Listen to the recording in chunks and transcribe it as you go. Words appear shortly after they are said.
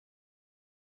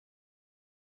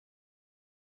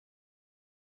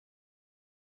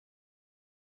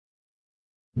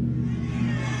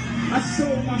I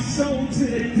sold my soul to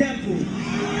the devil.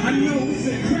 I know it's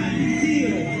a crappy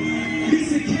deal. At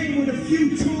least it came with a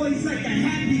few toys like a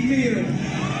Happy Meal.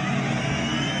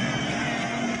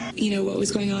 You know, what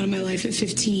was going on in my life at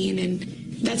 15, and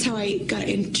that's how I got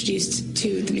introduced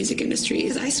to the music industry.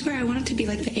 I swear I wanted to be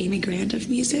like the Amy Grant of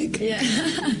music. Yeah.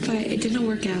 But it didn't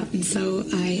work out, and so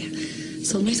I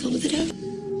sold my soul to the devil.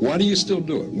 Why do you still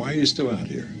do it? Why are you still out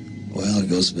here? Well, it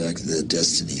goes back to the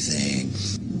destiny thing.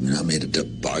 I mean, I made a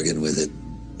bargain with it,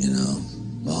 you know,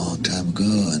 a long time ago,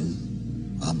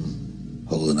 and I'm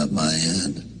holding up my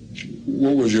end.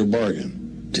 What was your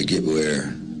bargain? To get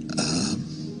where I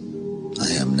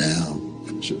am now.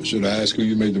 Should I ask who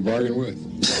you made the bargain with?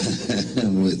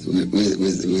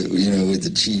 with the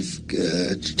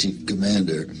chief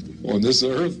commander. On this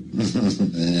earth?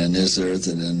 And this earth,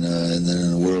 and then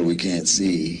in a world we can't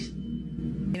see.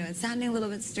 You know, it's sounding a little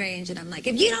bit strange, and I'm like,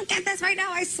 if you don't get this right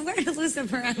now, I swear to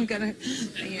Lucifer, I'm gonna,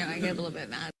 you know, I get a little bit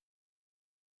mad.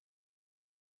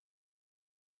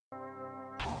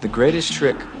 The greatest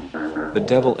trick the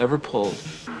devil ever pulled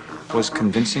was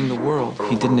convincing the world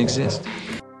he didn't exist.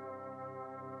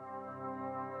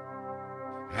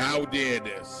 How did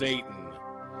Satan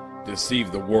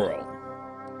deceive the world?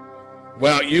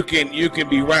 Well, you can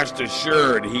be rest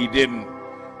assured he didn't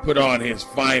put on his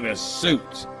finest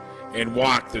suit and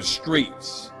walk the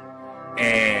streets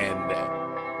and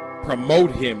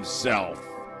promote himself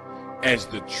as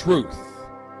the truth.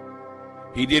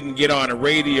 He didn't get on a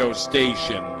radio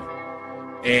station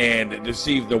and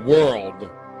deceive the world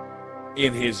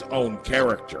in his own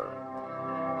character.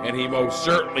 And he most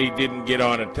certainly didn't get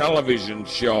on a television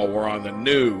show or on the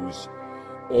news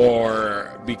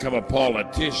or become a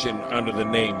politician under the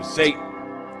name Satan,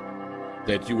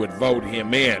 that you would vote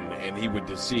him in and he would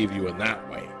deceive you in that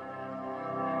way.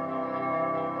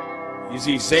 You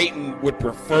see, Satan would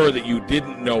prefer that you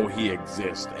didn't know he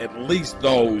exists, at least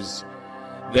those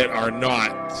that are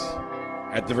not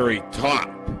at the very top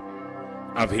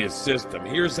of his system.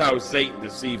 Here's how Satan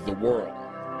deceived the world.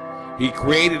 He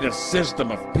created a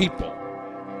system of people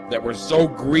that were so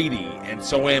greedy and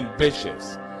so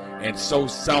ambitious and so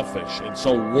selfish and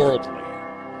so worldly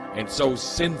and so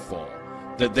sinful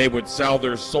that they would sell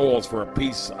their souls for a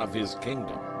piece of his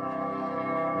kingdom.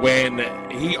 When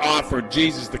he offered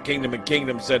Jesus the kingdom, and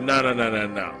kingdom said, no,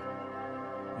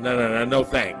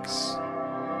 thanks.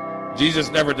 Jesus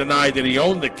never denied that he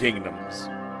owned the kingdoms,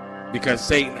 because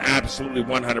Satan absolutely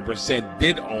 100%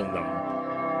 did own them.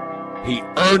 He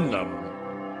earned them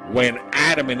when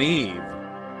Adam and Eve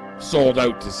sold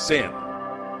out to sin.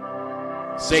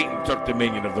 Satan took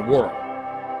dominion of the world,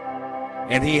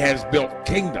 and he has built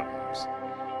kingdoms,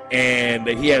 and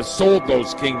he has sold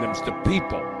those kingdoms to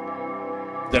people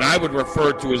that I would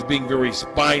refer to as being very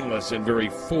spineless and very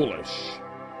foolish.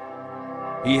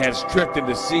 He has tricked and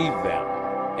deceived them,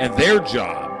 and their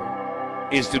job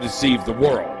is to deceive the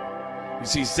world. You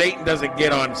see, Satan doesn't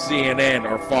get on CNN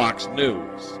or Fox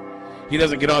News. He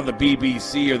doesn't get on the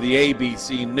BBC or the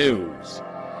ABC News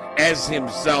as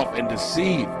himself and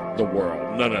deceive the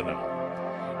world.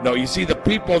 No, you see, the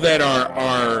people that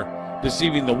are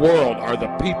deceiving the world are the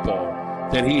people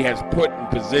that he has put in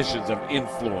positions of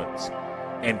influence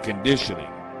and conditioning.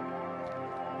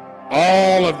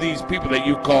 All of these people that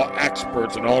you call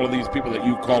experts and all of these people that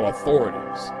you call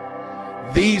authorities,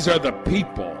 these are the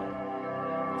people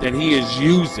that he is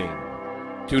using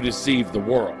to deceive the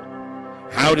world.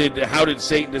 How did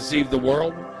Satan deceive the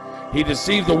world? He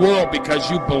deceived the world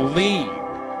because you believe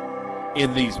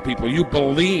in these people. You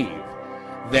believe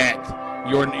that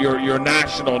your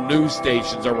national news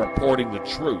stations are reporting the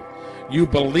truth. You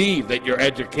believe that your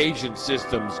education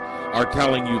systems are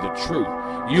telling you the truth.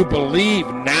 You believe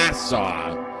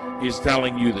NASA is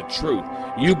telling you the truth.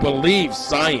 You believe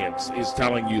science is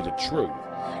telling you the truth.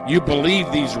 You believe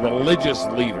these religious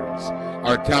leaders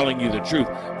are telling you the truth.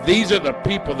 These are the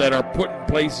people that are put in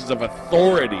places of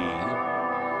authority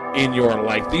in your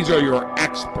life. These are your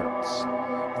experts.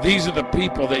 These are the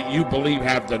people that you believe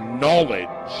have the knowledge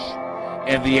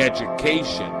and the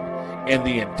education and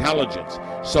the intelligence.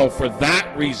 So for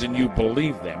that reason, you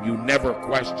believe them. You never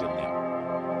question them.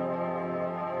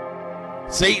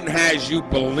 Satan has you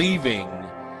believing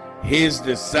his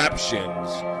deceptions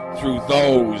through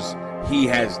those he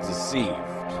has deceived.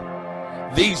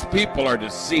 These people are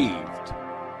deceived.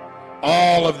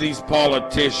 All of these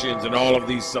politicians and all of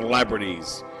these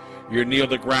celebrities, your Neil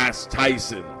deGrasse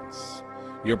Tysons,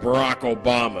 your Barack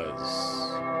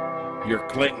Obamas, your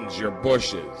Clintons, your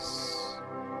Bushes,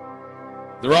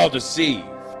 they're all deceived.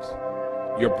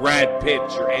 Your Brad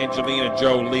Pitts, your Angelina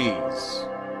Jolies,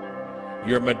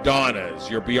 your Madonnas,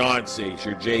 your Beyoncés,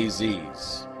 your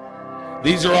Jay-Z's.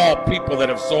 These are all people that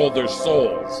have sold their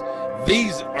souls.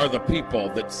 These are the people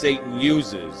that Satan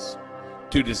uses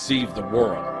to deceive the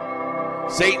world.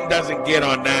 Satan doesn't get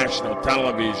on national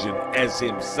television as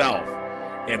himself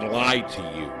and lie to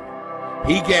you.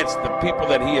 He gets the people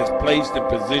that he has placed in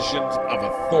positions of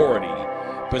authority,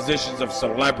 positions of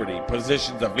celebrity,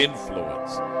 positions of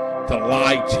influence, to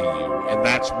lie to you, and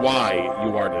that's why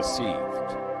you are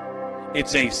deceived.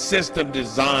 It's a system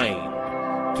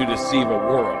designed to deceive a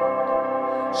world.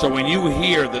 So when you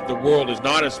hear that the world is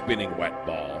not a spinning wet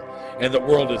ball and the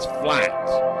world is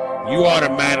flat, you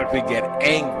automatically get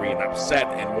angry and upset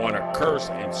and want to curse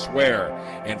and swear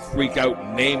and freak out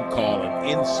and name call and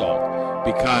insult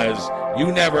because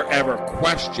you never ever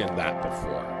questioned that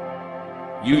before.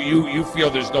 You feel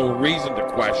there's no reason to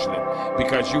question it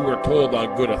because you were told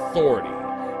on good authority.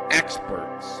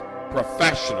 Experts,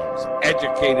 professionals,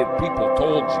 educated people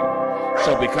told you.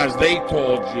 So because they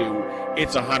told you,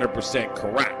 it's 100%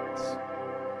 correct.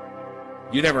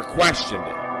 You never questioned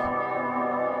it.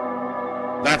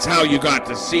 That's how you got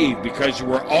deceived, because you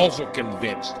were also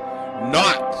convinced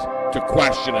not to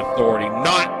question authority,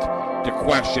 not to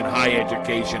question high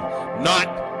education,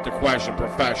 not to question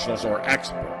professionals or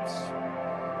experts.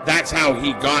 That's how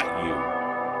he got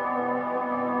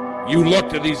you. You look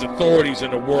to these authorities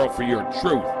in the world for your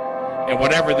truth, and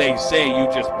whatever they say, you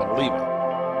just believe it.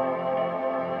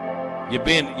 You've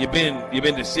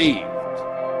been deceived.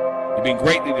 You've been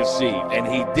greatly deceived, and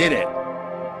he did it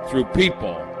through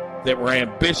people that were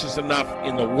ambitious enough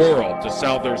in the world to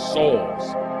sell their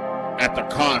souls at the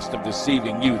cost of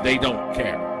deceiving you. They don't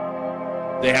care.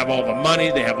 They have all the money,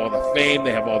 they have all the fame,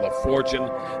 they have all the fortune,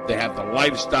 they have the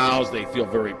lifestyles, they feel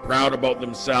very proud about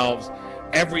themselves.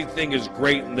 Everything is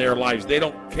great in their lives. They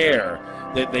don't care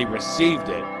that they received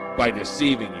it by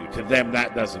deceiving you. To them,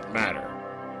 that doesn't matter.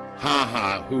 Ha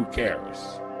ha, who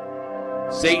cares?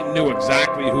 Satan knew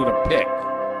exactly who to pick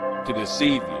to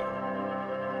deceive you.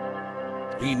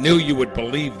 He knew you would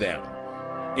believe them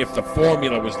if the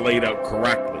formula was laid out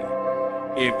correctly,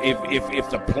 if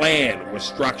the plan was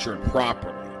structured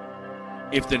properly,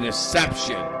 if the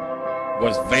deception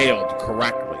was veiled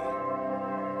correctly.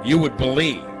 You would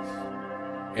believe.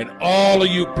 And all of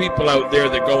you people out there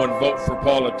that go and vote for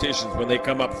politicians when they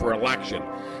come up for election,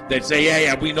 that say,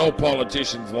 yeah, we know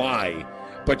politicians lie,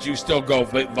 but you still go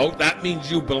vote. That means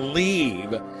you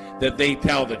believe that they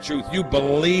tell the truth. You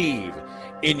believe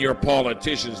in your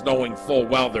politicians knowing full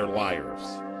well they're liars.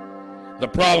 The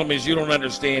problem is you don't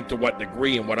understand to what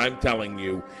degree, and what I'm telling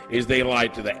you is they lie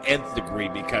to the nth degree,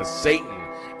 because Satan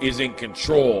is in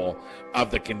control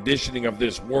of the conditioning of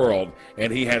this world,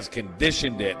 and he has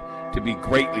conditioned it to be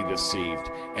greatly deceived.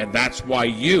 And that's why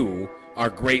you are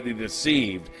greatly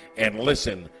deceived and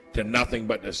listen to nothing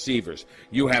but deceivers.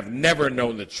 You have never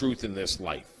known the truth in this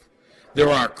life. There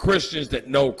are Christians that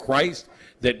know Christ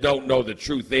that don't know the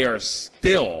truth. They are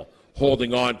still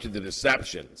holding on to the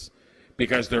deceptions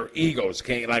because their egos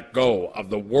can't let go of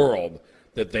the world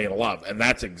that they love. And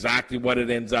that's exactly what it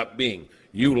ends up being.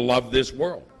 You love this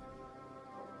world.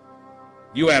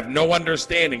 You have no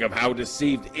understanding of how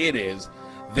deceived it is.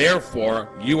 Therefore,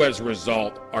 you as a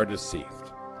result are deceived.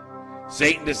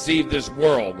 Satan deceived this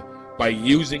world by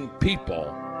using people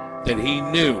that he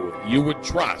knew you would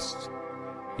trust.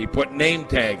 He put name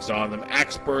tags on them,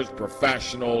 experts,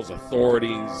 professionals,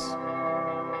 authorities.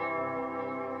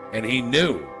 And he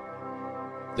knew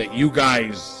that you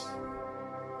guys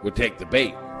would take the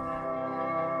bait.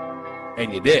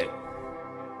 And you did.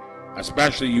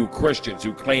 Especially you Christians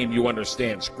who claim you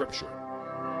understand Scripture.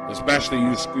 Especially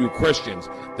you Christians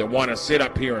that want to sit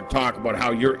up here and talk about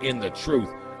how you're in the truth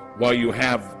while you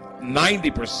have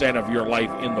 90% of your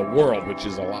life in the world, which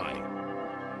is a lie.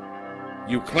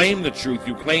 You claim the truth.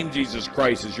 You claim Jesus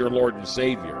Christ as your Lord and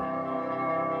Savior.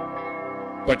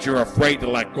 But you're afraid to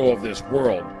let go of this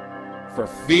world for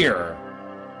fear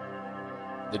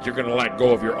that you're going to let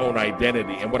go of your own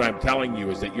identity. And what I'm telling you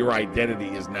is that your identity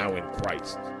is now in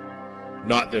Christ,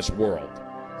 not this world.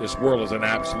 This world is an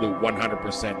absolute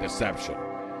 100% deception.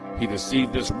 He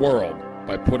deceived this world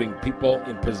by putting people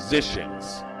in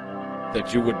positions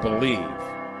that you would believe.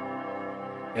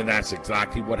 And that's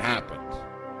exactly what happened.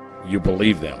 You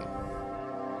believe them.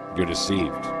 You're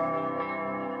deceived.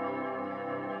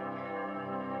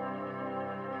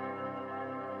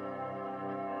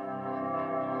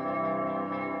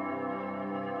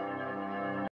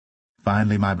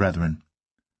 Finally, my brethren,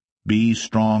 be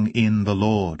strong in the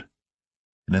Lord,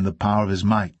 and in the power of his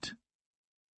might.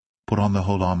 Put on the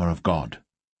whole armor of God,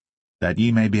 that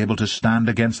ye may be able to stand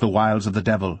against the wiles of the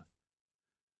devil.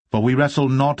 For we wrestle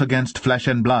not against flesh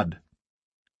and blood,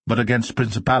 but against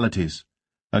principalities,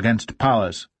 against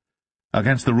powers,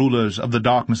 against the rulers of the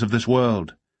darkness of this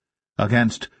world,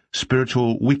 against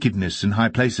spiritual wickedness in high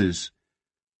places.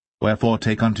 Wherefore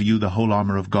take unto you the whole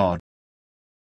armor of God,